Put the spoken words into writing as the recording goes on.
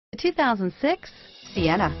2006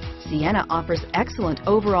 Sienna. Sienna offers excellent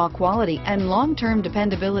overall quality and long-term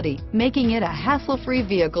dependability, making it a hassle-free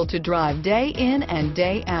vehicle to drive day in and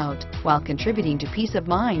day out, while contributing to peace of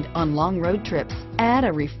mind on long road trips. Add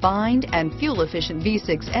a refined and fuel-efficient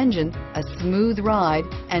V6 engine, a smooth ride,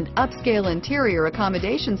 and upscale interior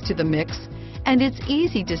accommodations to the mix, and it's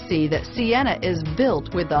easy to see that Sienna is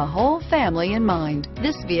built with the whole family in mind.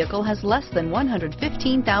 This vehicle has less than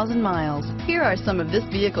 115,000 miles. Here are some of this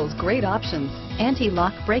vehicle's great options: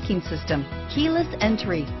 anti-lock braking system, keyless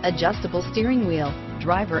entry, adjustable steering wheel,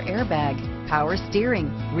 driver airbag, power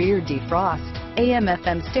steering, rear defrost,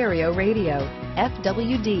 AM/FM stereo radio,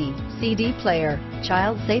 FWD, CD player,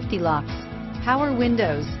 child safety locks, power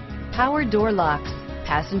windows, power door locks,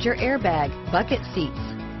 passenger airbag, bucket seats,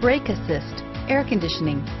 brake assist, air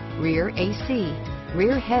conditioning, rear AC,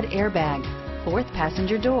 rear head airbag, fourth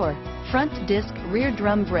passenger door, front disc rear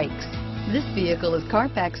drum brakes. This vehicle is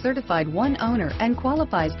Carfax certified one owner and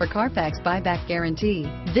qualifies for Carfax buyback guarantee.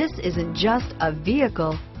 This isn't just a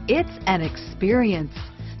vehicle, it's an experience.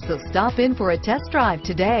 So stop in for a test drive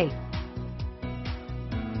today.